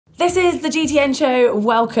This is the GTN Show,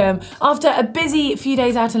 welcome. After a busy few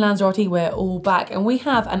days out in Lanzarote, we're all back and we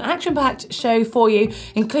have an action-packed show for you,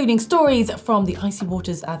 including stories from the icy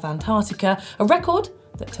waters of Antarctica, a record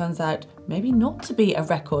that turns out maybe not to be a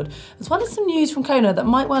record, as well as some news from Kona that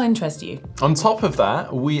might well interest you. On top of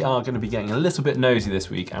that, we are going to be getting a little bit nosy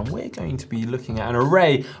this week and we're going to be looking at an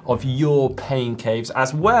array of your pain caves,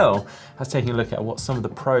 as well as taking a look at what some of the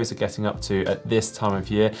pros are getting up to at this time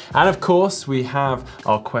of year. And of course, we have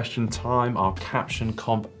our question time, our caption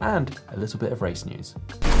comp, and a little bit of race news.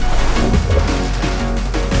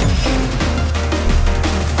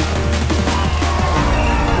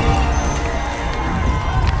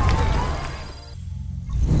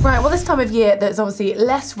 Right, well, this time of year, there's obviously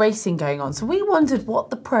less racing going on, so we wondered what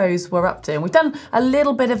the pros were up to. And we've done a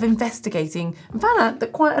little bit of investigating and found out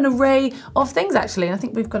that quite an array of things, actually. And I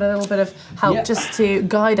think we've got a little bit of help just to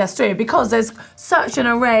guide us through, because there's such an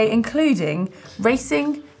array, including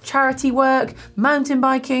racing, charity work, mountain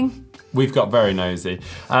biking. We've got very nosy.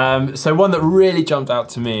 So one that really jumped out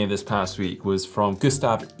to me this past week was from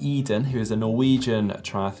Gustav Eden, who is a Norwegian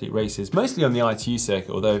triathlete, races mostly on the ITU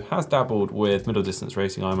circuit, although has dabbled with middle distance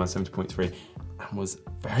racing, Ironman 70.3, and was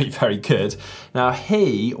very, very good. Now,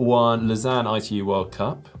 he won Lausanne ITU World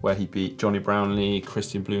Cup, where he beat Johnny Brownlee,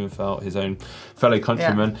 Christian Blumenfeld, his own fellow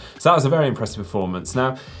countryman. So that was a very impressive performance.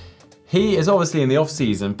 Now, he is obviously in the off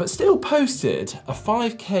season, but still posted a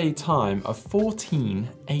 5K time of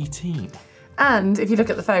 14:18. And if you look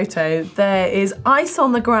at the photo, there is ice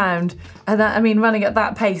on the ground. And that, I mean, running at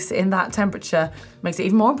that pace in that temperature makes it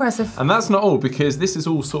even more impressive. And that's not all, because this is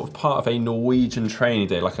all sort of part of a Norwegian training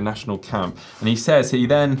day, like a national camp. And he said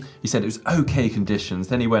it was okay conditions.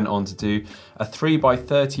 Then he went on to do a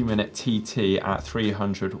 3x30-minute TT at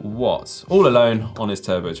 300 watts, all alone on his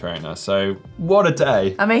turbo trainer. So what a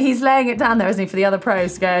day. I mean, he's laying it down there, isn't he, for the other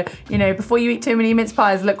pros to go, you know, before you eat too many mince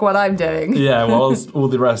pies, look what I'm doing. Yeah, whilst all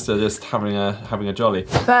the rest are just having a jolly.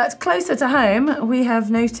 But closer to home, we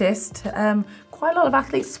have noticed quite a lot of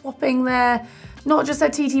athletes swapping not just their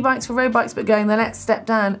TT bikes for road bikes, but going the next step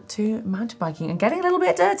down to mountain biking and getting a little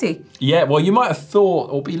bit dirty. Yeah, well, you might have thought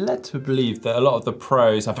or be led to believe that a lot of the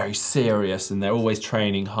pros are very serious and they're always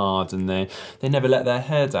training hard and they never let their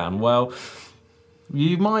hair down. Well,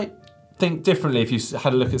 you might think differently if you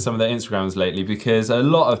had a look at some of their Instagrams lately, because a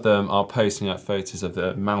lot of them are posting up photos of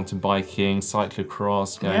the mountain biking,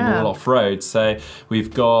 cyclocross, going all off-road. So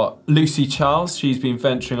we've got Lucy Charles, she's been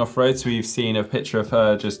venturing off-road, so we've seen a picture of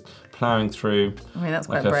her just ploughing through that's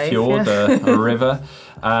like quite brave, fjord, a river.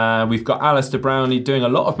 We've got Alistair Brownlee doing a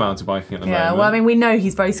lot of mountain biking at the moment. Yeah, well, I mean, we know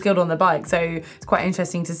he's very skilled on the bike, so it's quite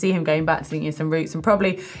interesting to see him going back to some routes and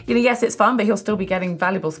probably, yes, it's fun, but he'll still be getting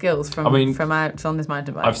valuable skills from out on his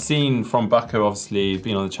mountain bike. I've seen from Bucko, obviously,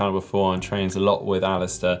 been on the channel before and trains a lot with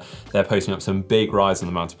Alistair. They're posting up some big rides on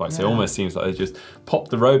the mountain bike, so it almost seems like they just pop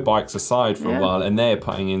the road bikes aside for a while and they're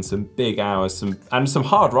putting in some big hours, and some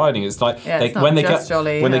hard riding. It's like when they get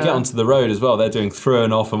onto the road as well, they're doing through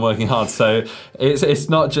and off and working hard. So it's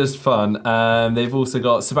not just fun. They've also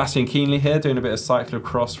got Sebastian Keenley here doing a bit of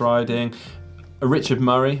cyclocross riding. Richard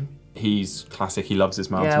Murray, he's classic, he loves his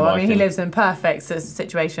mountain biking. I mean, he lives in perfect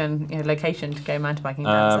situation, location to go mountain biking.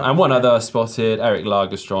 And one other spotted, Eric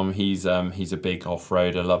Lagerstrom, he's a big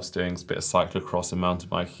off-roader, loves doing a bit of cyclocross and mountain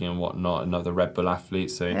biking and whatnot, another Red Bull athlete,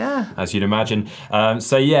 so as you'd imagine.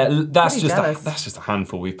 So yeah, that's just a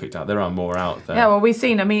handful we've picked out. There are more out there. Yeah, well, we've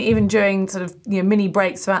seen, I mean, even during sort of mini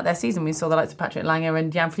breaks throughout their season, we saw the likes of Patrick Langer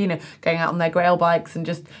and Jan Frodeno going out on their grail bikes and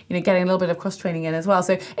just getting a little bit of cross training in as well.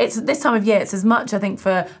 So it's this time of year, it's as much, I think,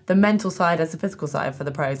 for the mental side as the physical side for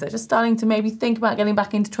the pros. They're just starting to maybe think about getting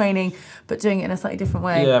back into training, but doing it in a slightly different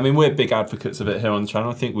way. Yeah, I mean, we're big advocates of it here on the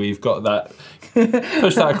channel. I think we've got that,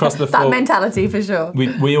 push that across the floor. That mentality, for sure.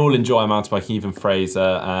 We all enjoy mountain biking, even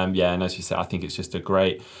Fraser. Yeah, and as you said, I think it's just a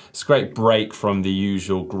great break from the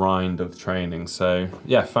usual grind of training. So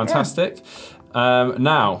yeah, fantastic.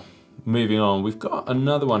 Now, moving on, we've got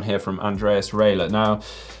another one here from Andreas Rehler. Now,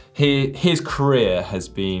 his career has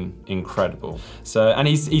been incredible. And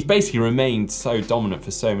he's basically remained so dominant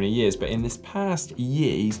for so many years, but in this past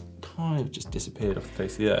year, he's kind of just disappeared off the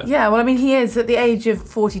face of the earth. Yeah, well, I mean, he is at the age of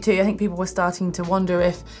 42. I think people were starting to wonder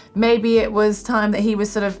if maybe it was time that he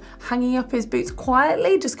was sort of hanging up his boots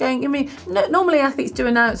quietly, just going, I mean, normally athletes do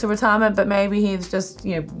announce a retirement, but maybe he was just,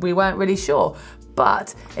 we weren't really sure.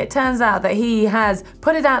 But it turns out that he has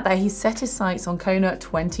put it out there. He's set his sights on Kona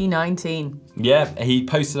 2019. Yeah, he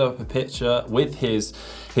posted up a picture with his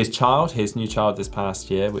child, his new child this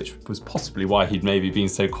past year, which was possibly why he'd maybe been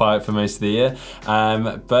so quiet for most of the year.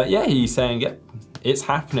 But yeah, he's saying, it's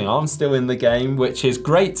happening. I'm still in the game, which is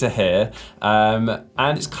great to hear. And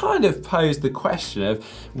it's kind of posed the question of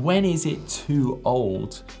when is it too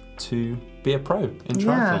old to be a pro in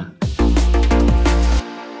triathlon?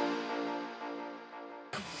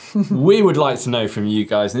 We would like to know from you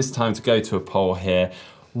guys, and it's time to go to a poll here.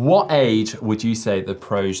 What age would you say the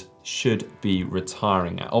pros should be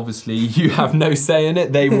retiring at? Obviously, you have no say in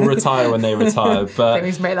it. They will retire when they retire. But I think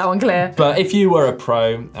we should make that one clear. But if you were a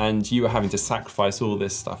pro and you were having to sacrifice all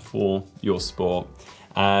this stuff for your sport,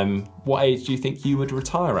 what age do you think you would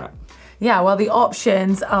retire at? Yeah, well, the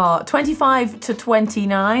options are 25 to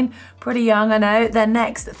 29, pretty young, I know. Then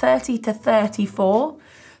next, 30 to 34,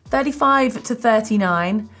 35 to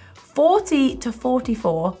 39, 40 to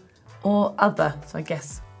 44, or other, so I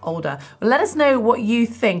guess older. Well, let us know what you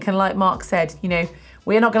think, and like Mark said, you know,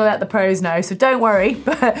 we're not gonna let the pros know, so don't worry,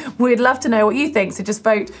 but we'd love to know what you think, so just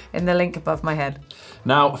vote in the link above my head.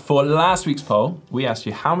 Now, for last week's poll, we asked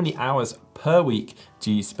you how many hours per week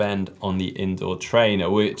do you spend on the indoor trainer,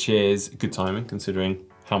 which is good timing considering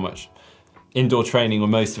how much indoor training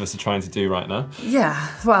most of us are trying to do right now. Yeah,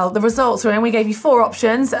 well, the results were in. We gave you 4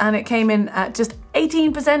 options and it came in at just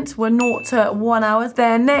 18% were 0 to 1 hours.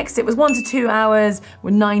 Then next, it was 1 to 2 hours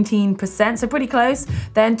with 19%, so pretty close.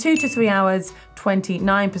 Then 2 to 3 hours,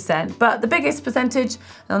 29%. But the biggest percentage,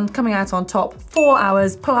 coming out on top, 4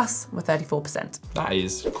 hours plus with 34%. That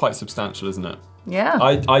is quite substantial, isn't it? Yeah.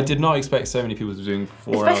 I did not expect so many people to be doing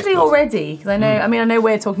 4 hours. Especially already, because I know, I mean, I know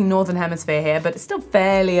we're talking Northern Hemisphere here, but it's still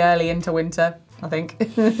fairly early into winter, I think.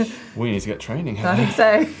 We need to get training. I think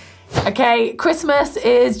so. Okay, Christmas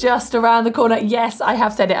is just around the corner. Yes, I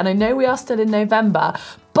have said it, and I know we are still in November,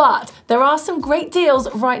 but there are some great deals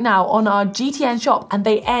right now on our GTN shop, and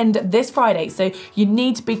they end this Friday, so you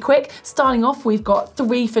need to be quick. Starting off, we've got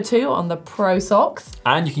 3 for 2 on the Pro socks.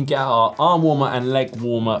 And you can get our arm warmer and leg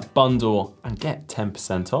warmer bundle and get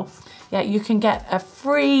 10% off. Yeah, you can get a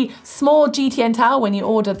free small GTN towel when you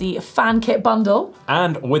order the fan kit bundle.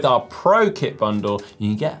 And with our Pro kit bundle,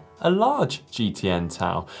 you can get a large GTN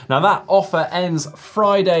towel. Now that offer ends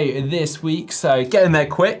Friday this week, so get in there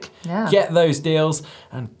quick, get those deals,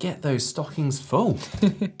 and get those stockings full.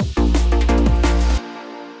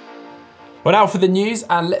 Well, now for the news,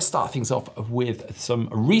 and let's start things off with some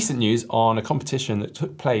recent news on a competition that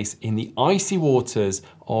took place in the icy waters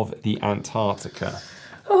of the Antarctica.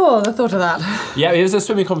 Oh, the thought of that. Yeah, it was a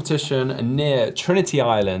swimming competition near Trinity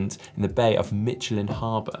Island in the Bay of Michelin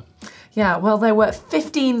Harbour. Yeah, well, there were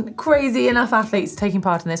 15 crazy enough athletes taking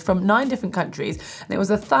part in this from 9 different countries, and it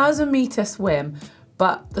was a 1,000-metre swim.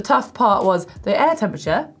 But the tough part was the air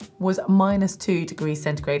temperature was -2 degrees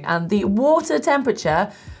centigrade, and the water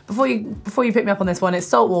temperature, before you pick me up on this one, it's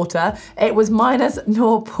salt water, it was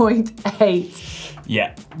 -0.8.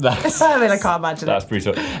 Yeah, I mean, I can't imagine that's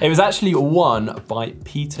brutal. It was actually won by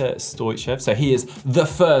Peter Stoichev, so he is the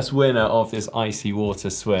first winner of this icy water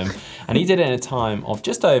swim, and he did it in a time of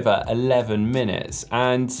just over 11 minutes,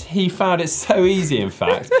 and he found it so easy, in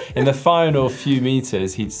fact. In the final few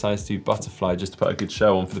meters, he decided to do butterfly just to put a good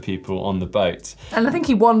show on for the people on the boat. And I think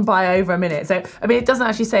he won by over a minute, so, I mean, it doesn't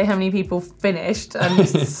actually say how many people finished and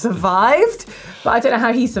survived, but I don't know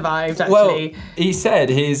how he survived, actually. Well, he said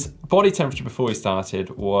his body temperature before he started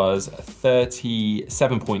was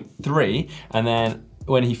 37.3, and then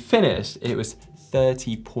when he finished, it was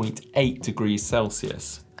 30.8 degrees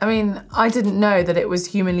Celsius. I mean, I didn't know that it was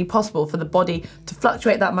humanly possible for the body to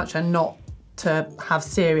fluctuate that much and not to have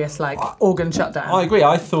serious, like, organ shutdown. I agree.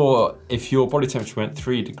 I thought if your body temperature went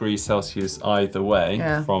 3 degrees Celsius either way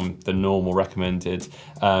from the normal recommended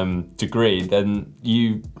degree, then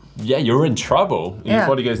you're in trouble. Your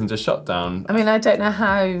body goes into shutdown. I mean, I don't know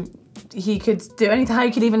how he could do anything, how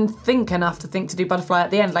he could even think enough to do butterfly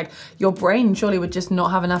at the end. Like, your brain surely would just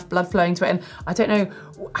not have enough blood flowing to it, and I don't know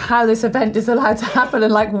how this event is allowed to happen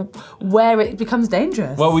and like where it becomes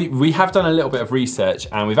dangerous. Well, we have done a little bit of research,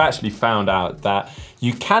 and we've actually found out that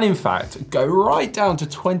you can in fact go right down to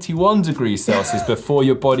 21 degrees Celsius before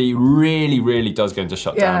your body really does go into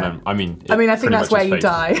shutdown. And, I think that's where you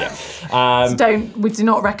die. Yeah. So we do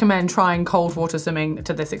not recommend trying cold water swimming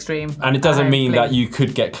to this extreme. And it doesn't mean that you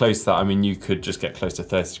could get close to that. I mean, you could just get close to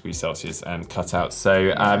 30 degrees Celsius and cut out.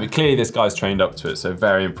 So clearly this guy's trained up to it, so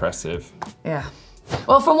very impressive. Yeah.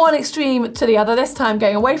 Well, from one extreme to the other, this time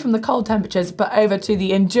going away from the cold temperatures, but over to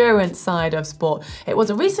the endurance side of sport. It was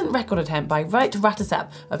a recent record attempt by Reit Ratasep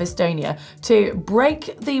of Estonia to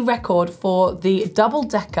break the record for the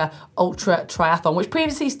double-decker ultra triathlon, which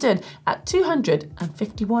previously stood at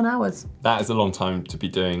 251 hours. That is a long time to be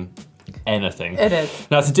doing anything. It is.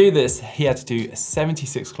 Now to do this, he had to do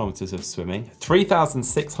 76 kilometers of swimming,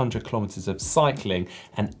 3,600 kilometers of cycling,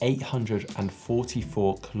 and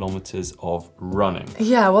 844 kilometers of running.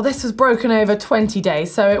 Yeah, well, this was broken over 20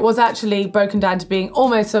 days, so it was actually broken down to being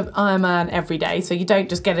almost an Ironman every day, so you don't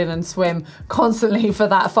just get in and swim constantly for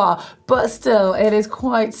that far, but still, it is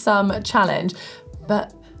quite some challenge.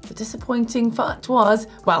 But the disappointing fact was,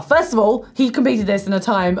 well, first of all, he completed this in a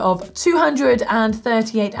time of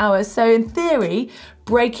 238 hours, so in theory,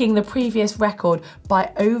 breaking the previous record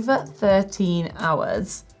by over 13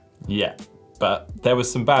 hours. Yeah, but there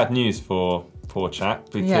was some bad news for poor chap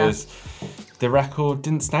because the record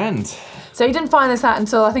didn't stand. So he didn't find this out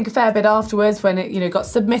until I think a fair bit afterwards when it got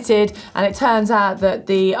submitted, and it turns out that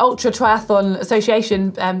the Ultra Triathlon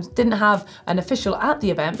Association didn't have an official at the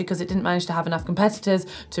event because it didn't manage to have enough competitors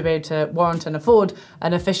to be able to warrant and afford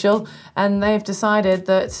an official, and they've decided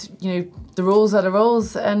that the rules are the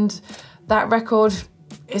rules and that record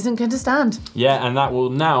isn't going to stand. Yeah, and that will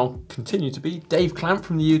now continue to be Dave Clamp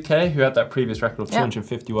from the UK, who had that previous record of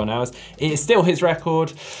 251 hours. It is still his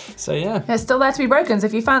record, so yeah. It's still there to be broken, so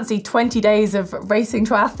if you fancy 20 days of racing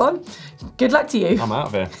triathlon, good luck to you. I'm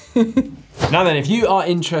out of here. Now then, if you are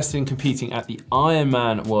interested in competing at the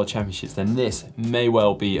Ironman World Championships, then this may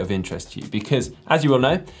well be of interest to you because, as you all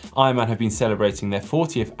know, Ironman have been celebrating their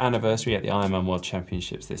 40th anniversary at the Ironman World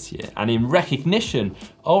Championships this year. And in recognition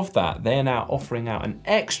of that, they are now offering out an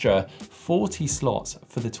extra 40 slots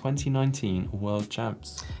for the 2019 World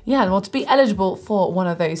Champs. Yeah, well, to be eligible for one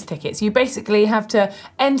of those tickets, you basically have to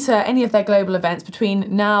enter any of their global events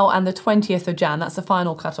between now and the 20th of Jan. That's the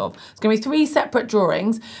final cutoff. It's going to be 3 separate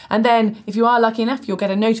drawings. And then if you are lucky enough, you'll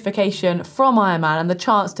get a notification from Ironman and the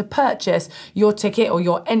chance to purchase your ticket or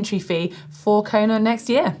your entry fee for Kona next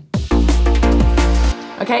year.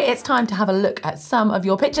 Okay, it's time to have a look at some of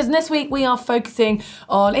your pictures. And this week we are focusing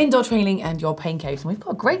on indoor training and your pain caves. And we've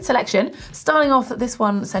got a great selection. Starting off, this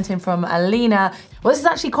one sent in from Alina. Well, this is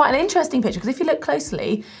actually quite an interesting picture because if you look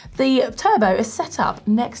closely, the turbo is set up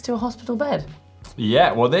next to a hospital bed.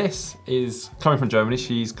 Yeah, well, this is coming from Germany.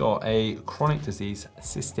 She's got a chronic disease,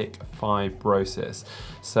 cystic fibrosis.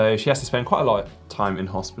 So she has to spend quite a lot of time in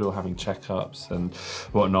hospital having checkups and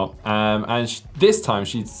whatnot. And this time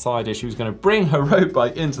she decided she was going to bring her road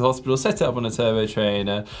bike into the hospital, set it up on a turbo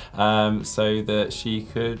trainer so that she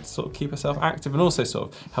could sort of keep herself active and also sort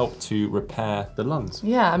of help to repair the lungs.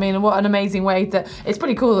 Yeah, I mean, what an amazing way that it's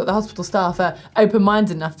pretty cool that the hospital staff are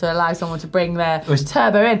open-minded enough to allow someone to bring their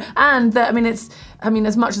turbo in. And that, I mean,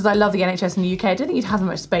 as much as I love the NHS in the UK, I don't think you'd have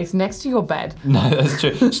much space next to your bed. No, that's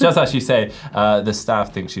true. She does actually say the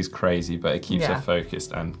staff think she's crazy, but it keeps her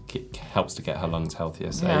focused and helps to get her lungs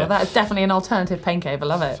healthier. So, yeah, that is definitely an alternative pain cave. I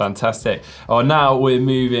love it. Fantastic. Oh, now we're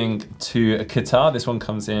moving to Qatar. This one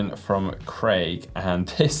comes in from Craig, and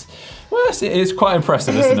this, well, it is quite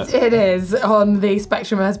impressive, isn't it? It is. On the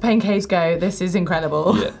spectrum as pain caves go, this is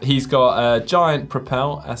incredible. Yeah, he's got a giant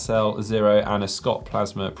Propel SL0 and a Scott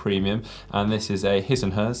Plasma Premium, and this is a his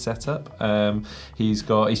and hers setup. He's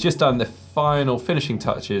just done the final finishing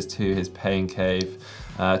touches to his pain cave.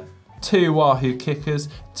 2 Wahoo kickers,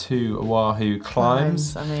 2 Wahoo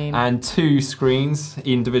climbs, and 2 screens,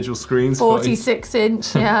 individual screens.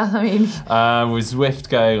 46-inch, yeah, I mean. With Zwift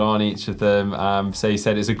going on each of them. So he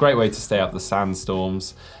said it's a great way to stay up the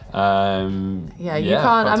sandstorms. Yeah, you can't,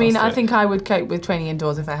 fantastic. I mean, I think I would cope with training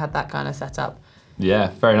indoors if I had that kind of setup.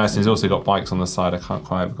 Yeah, very nice. And he's also got bikes on the side. I can't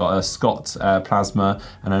quite. We've got a Scott Plasma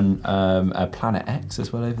and a Planet X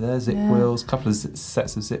as well over there. Zip wheels, a couple of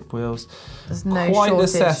sets of zip wheels. There's no shortage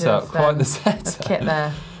quite the setup. Of kit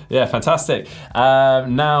there. Yeah, fantastic.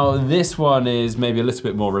 Now this one is maybe a little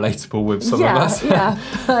bit more relatable with some of us. Yeah,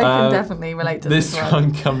 I can definitely relate to this one. This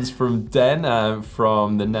one comes from Den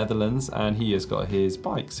from the Netherlands, and he has got his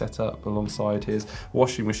bike set up alongside his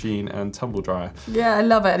washing machine and tumble dryer. Yeah, I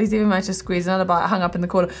love it. He's even managed to squeeze another bike hung up in the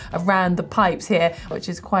corner around the pipes here, which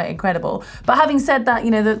is quite incredible. But having said that,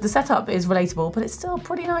 the setup is relatable, but it's still a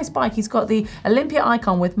pretty nice bike. He's got the Olympia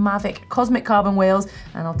Icon with Mavic Cosmic Carbon wheels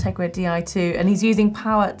and Ultegra Di2, and he's using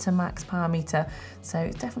power to max power meter, so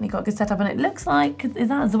it's definitely got a good setup. And it looks like, is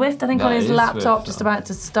that Zwift? I think on his laptop, just about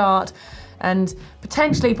to start, and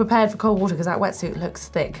potentially prepared for cold water because that wetsuit looks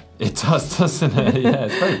thick. It does, doesn't it? Yeah,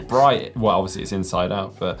 it's very bright. Well, obviously it's inside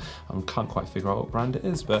out, but I can't quite figure out what brand it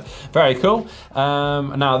is, but very cool.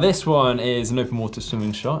 Now this one is an open water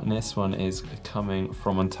swimming shot, and this one is coming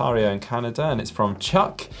from Ontario in Canada, and it's from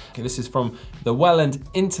Chuck. Okay, this is from the Welland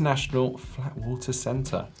International Flatwater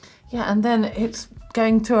Centre. Yeah, and then it's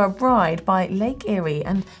going to a ride by Lake Erie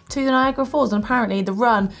and to the Niagara Falls, and apparently the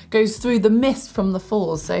run goes through the mist from the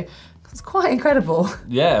falls, so It's quite incredible.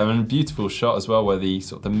 Yeah, and beautiful shot as well, where the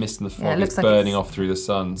sort of the mist and the fog is like burning off through the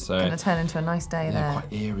sun. So going to turn into a nice day there.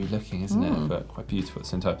 Quite eerie looking, isn't it? But quite beautiful at the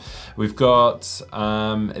same time. We've got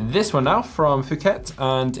this one now from Phuket,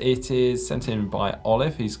 and it is sent in by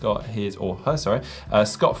Olive. He's got his, or her, sorry,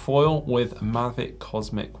 Scott Foyle with Mavic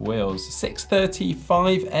Cosmic Wheels.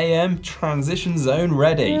 6:35 a.m. transition zone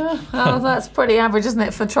ready. Yeah. Oh, that's pretty average, isn't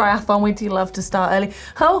it, for triathlon? We do love to start early.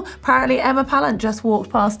 Oh, apparently Emma Pallant just walked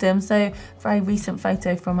past him, so very recent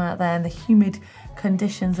photo from out there in the humid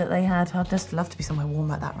conditions that they had. I'd just love to be somewhere warm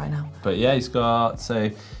like that right now. But yeah, it's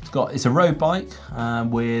a road bike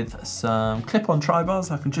with some clip-on tri-bars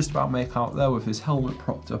I can just about make out there, with his helmet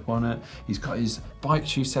propped up on it. He's got his bike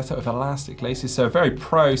shoe set up with elastic laces, so a very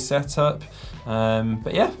pro setup.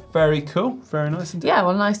 But yeah, very cool, very nice indeed. Yeah,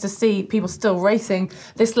 well, nice to see people still racing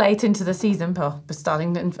this late into the season, but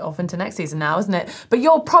starting off into next season now, isn't it? But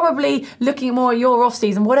you're probably looking more at your off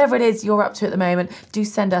season, whatever it is you're up to at the moment. Do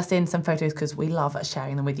send us in some photos because we love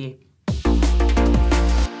sharing them with you.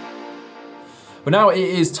 Well, now it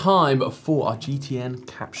is time for our GTN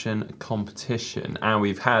caption competition, and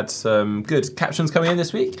we've had some good captions coming in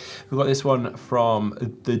this week. We've got this one from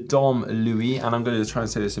the Dom Louis, and I'm going to try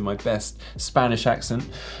and say this in my best Spanish accent.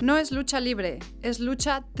 No es lucha libre, es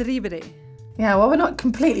lucha tribre. Yeah, well, we're not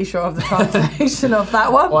completely sure of the translation of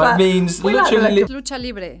that one, Well, but it means Lucha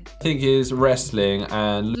libre. I think is wrestling,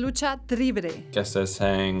 and Lucha tribre. I guess they're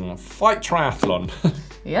saying fight triathlon.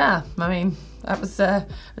 yeah, I mean, that was.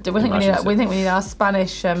 We think we need our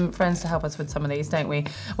Spanish friends to help us with some of these, don't we?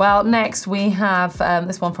 Well, next we have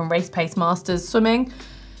this one from Race Pace Masters Swimming.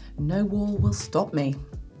 No wall will stop me.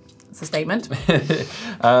 That's a statement.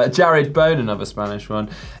 Jared Bone, another Spanish one.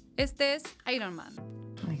 Este es Ironman.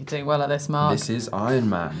 You're doing well at this, Mark. This is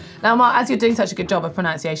Ironman. Now, Mark, as you're doing such a good job of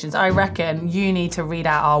pronunciations, I reckon you need to read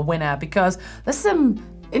out our winner because there's some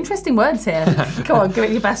interesting words here. Come on, give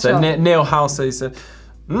it your best shot. Neil House says,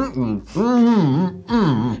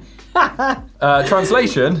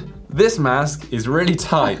 translation, this mask is really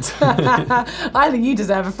tight. I think you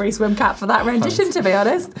deserve a free swim cap for that rendition, to be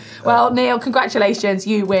honest. Well, Neil, congratulations.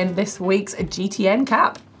 You win this week's GTN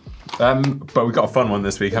cap. But we've got a fun one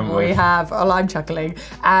this week, haven't we? We have. Oh, I'm chuckling.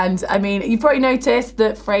 And I mean, you've probably noticed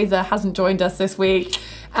that Fraser hasn't joined us this week.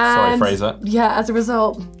 And, sorry, Fraser. Yeah, as a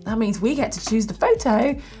result, that means we get to choose the photo.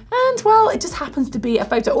 And well, it just happens to be a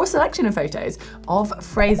photo or a selection of photos of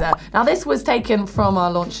Fraser. Now, this was taken from our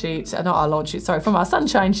launch shoot, not our launch shoot, sorry, from our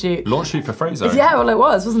sunshine shoot. Launch shoot for Fraser? Yeah, well, it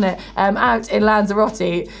was, wasn't it? Out in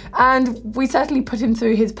Lanzarote. And we certainly put him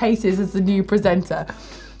through his paces as the new presenter.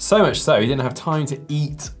 So much so, he didn't have time to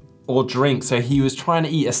eat or drink, so he was trying to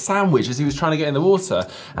eat a sandwich as he was trying to get in the water,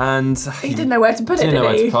 and he didn't know where to put it. Didn't know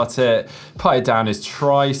where to put it. Put it down his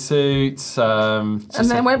tri-suit, and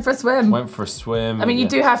then went for a swim. Went for a swim. I mean, you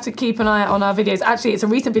do have to keep an eye on our videos. Actually, it's a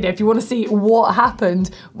recent video if you want to see what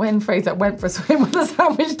happened when Fraser went for a swim with a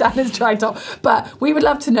sandwich down his tri-top. But we would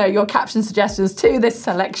love to know your caption suggestions to this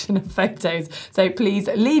selection of photos. So please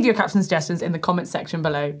leave your caption suggestions in the comments section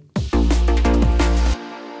below.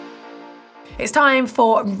 It's time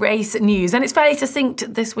for race news, and it's fairly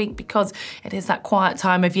succinct this week because it is that quiet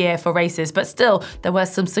time of year for races, but still there were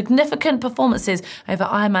some significant performances over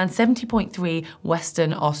Ironman 70.3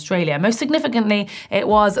 Western Australia. Most significantly, it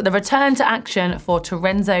was the return to action for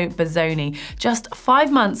Lorenzo Bozzoni, just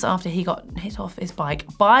 5 months after he got hit off his bike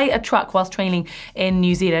by a truck whilst training in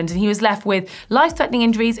New Zealand, and he was left with life-threatening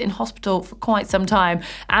injuries in hospital for quite some time,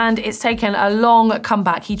 and it's taken a long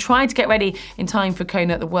comeback. He tried to get ready in time for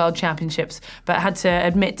Kona at the World Championships, but had to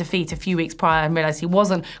admit defeat a few weeks prior and realised he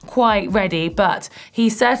wasn't quite ready, but he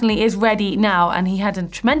certainly is ready now, and he had a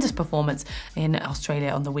tremendous performance in Australia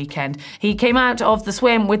on the weekend. He came out of the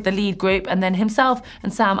swim with the lead group, and then himself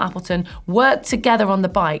and Sam Appleton worked together on the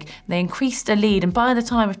bike. They increased a lead, and by the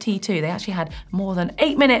time of T2, they actually had more than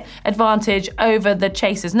 8-minute advantage over the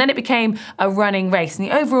chasers, and then it became a running race. In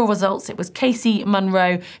the overall results, it was Casey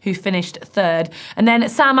Munro who finished third, and then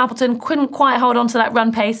Sam Appleton couldn't quite hold on to that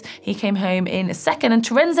run pace. He came home in second, and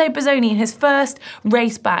Lorenzo Bozzoni, in his first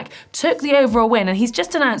race back, took the overall win, and he's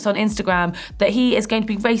just announced on Instagram that he is going to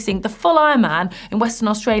be racing the full Ironman in Western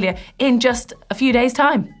Australia in just a few days'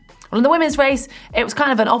 time. Well, in the women's race, it was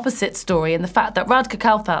kind of an opposite story in the fact that Radka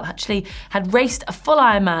Kalfelt actually had raced a full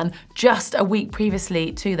Ironman just a week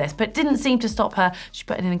previously to this, but didn't seem to stop her. She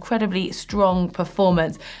put in an incredibly strong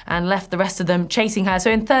performance and left the rest of them chasing her.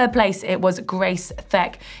 So in third place, it was Grace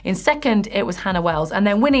Theck. In second, it was Hannah Wells. And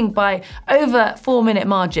then winning by over 4-minute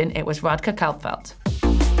margin, it was Radka Kalfelt.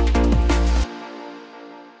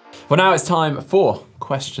 Well, now it's time for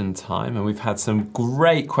question time, and we've had some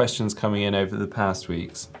great questions coming in over the past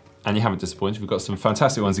weeks. And you haven't disappointed. We've got some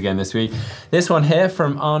fantastic ones again this week. This one here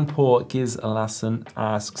from Arnpor Gislason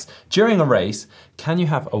asks, during a race, can you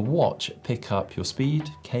have a watch pick up your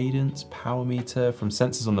speed, cadence, power meter from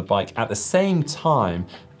sensors on the bike at the same time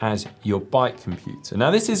as your bike computer?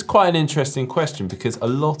 Now this is quite an interesting question because a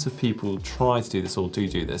lot of people try to do this or do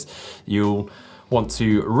this. You'll want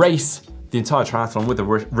to race the entire triathlon with a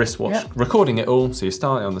wristwatch, recording it all. So you're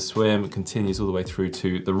starting on the swim, it continues all the way through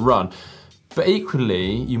to the run. But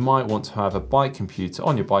equally, you might want to have a bike computer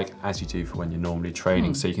on your bike as you do for when you're normally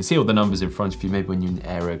training. So you can see all the numbers in front of you, maybe when you're in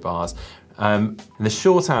aero bars. And the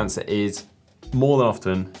short answer is more than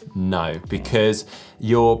often, no, because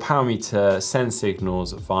your power meter sends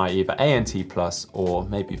signals via either ANT+ or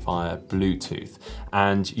maybe via Bluetooth.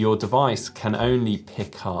 And your device can only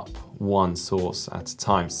pick up one source at a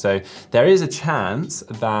time. So there is a chance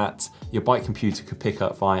that your bike computer could pick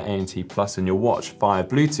up via ANT+ and your watch via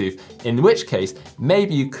Bluetooth, in which case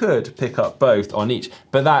maybe you could pick up both on each,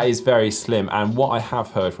 but that is very slim. And what I have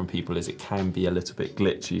heard from people is it can be a little bit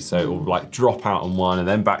glitchy, so it will like drop out on one and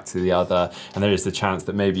then back to the other, and there is the chance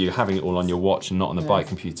that maybe you're having it all on your watch and not on the bike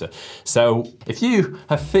computer. So if you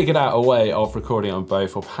have figured out a way of recording on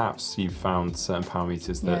both, or perhaps you've found certain power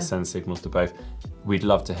meters that send signals to both, we'd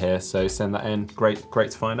love to hear, so send that in. Great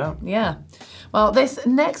to find out. Yeah. Well, this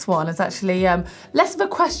next one is actually less of a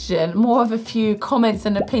question, more of a few comments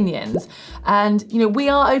and opinions. And, you know, we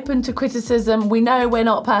are open to criticism. We know we're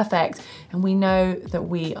not perfect, and we know that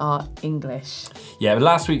we are English. Yeah, but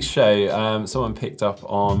last week's show, someone picked up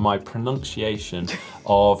on my pronunciation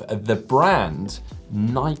of the brand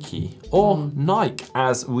Nike, or Nike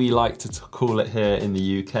as we like to call it here in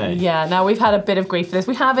the UK. Yeah, now we've had a bit of grief for this.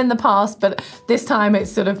 We have in the past, but this time it's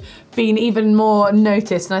sort of been even more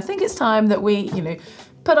noticed. And I think it's time that we, you know,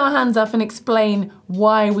 put our hands up and explain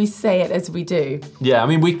why we say it as we do. Yeah, I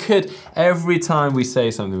mean, we could, every time we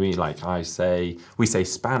say something, we say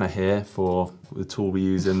spanner here for the tool we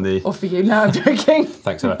use in the... Or for you, no, I'm joking.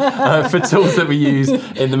 Thanks for that. For tools that we use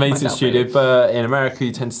in the maintenance studio, but in America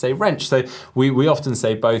you tend to say wrench. So we often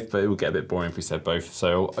say both, but it will get a bit boring if we said both.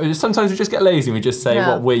 So sometimes we just get lazy and we just say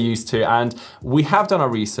what we're used to. And we have done our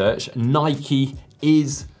research. Nike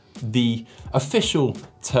is the official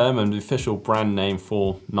term and the official brand name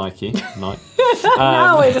for Nike.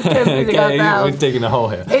 Now we're just confusing ourselves. We're digging a hole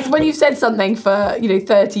here. It's when you've said something for, you know,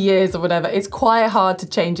 30 years or whatever, it's quite hard to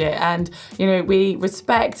change it. And, you know, we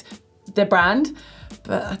respect the brand,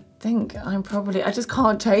 but I think I just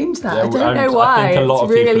can't change that. Yeah, I don't know why. I think a lot it's of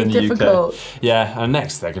people really in the difficult. UK. Yeah, and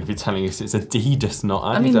next they're going to be telling us it's Adidas, not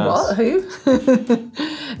Adidas. I mean, what? Who?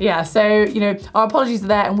 Yeah, so, you know, our apologies are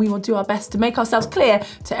there, and we will do our best to make ourselves clear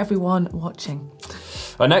to everyone watching.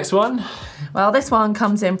 Our next one. Well, this one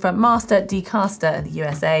comes in from Master Decaster in the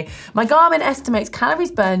USA. My Garmin estimates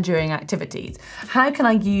calories burned during activities. How can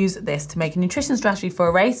I use this to make a nutrition strategy for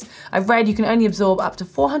a race? I've read you can only absorb up to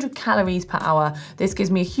 400 calories per hour. This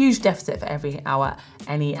gives me a huge deficit for every hour.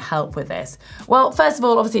 Any help with this? Well, first of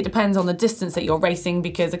all, obviously it depends on the distance that you're racing,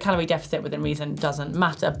 because a calorie deficit within reason doesn't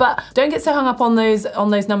matter. But don't get so hung up on those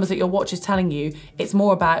numbers that your watch is telling you. It's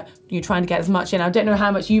more about you trying to get as much in. I don't know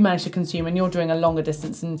how much you manage to consume when you're doing a longer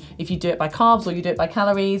distance, and if you do it by carbs or you do it by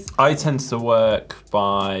calories. I tend to work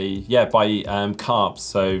by carbs.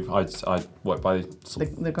 So I work by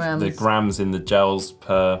the grams. The grams in the gels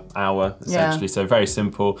per hour, essentially. So very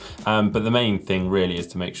simple. But the main thing really is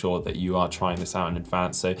to make sure that you are trying this out in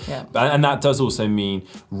advance. So, and that does also mean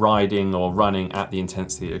riding or running at the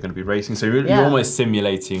intensity you're going to be racing. So you're almost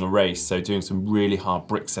simulating a race. So doing some really hard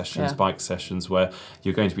brick sessions, bike sessions, where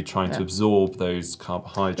you're going to be trying to absorb those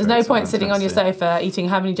carbohydrates. There's no point sitting on your sofa eating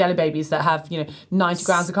how many jelly babies that have, you know, 90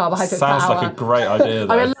 grams of carbohydrates per hour. Sounds like a great idea,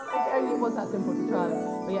 though. I mean, if only it was that simple to try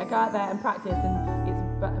it. But yeah, go out there and practice, and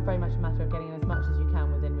it's very much a matter of getting in as much as you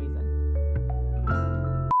can within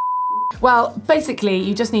reason. Well, basically,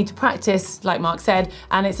 you just need to practice, like Mark said,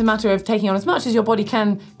 and it's a matter of taking on as much as your body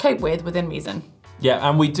can cope with within reason. Yeah,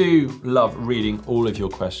 and we do love reading all of your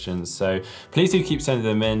questions, so please do keep sending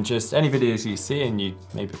them in. Just any videos you see and you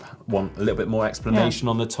maybe want a little bit more explanation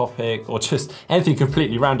on the topic, or just anything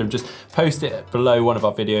completely random, just post it below one of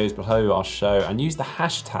our videos, below our show, and use the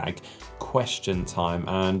hashtag #QuestionTime,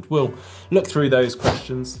 and we'll look through those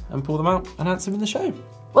questions and pull them out and answer them in the show.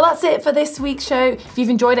 Well, that's it for this week's show. If you've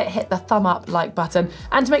enjoyed it, hit the thumb up like button,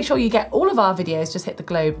 and to make sure you get all of our videos, just hit the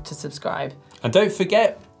globe to subscribe. And don't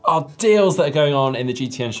forget our deals that are going on in the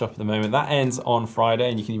GTN shop at the moment. That ends on Friday,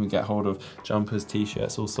 and you can even get hold of jumpers,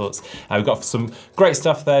 t-shirts, all sorts. We've got some great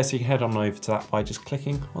stuff there, so you can head on over to that by just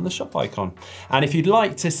clicking on the shop icon. And if you'd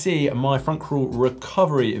like to see my front crawl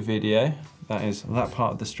recovery video, that is that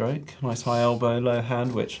part of the stroke. Nice high elbow, low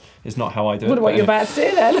hand, which is not how I do it. Wonder what you're about to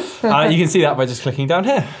do then. You can see that by just clicking down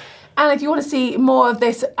here. And if you want to see more of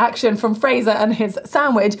this action from Fraser and his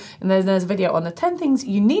sandwich, and there's a video on the 10 things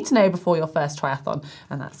you need to know before your first triathlon,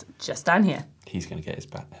 and that's just down here. He's going to get his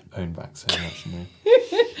own back so much.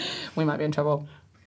 We might be in trouble.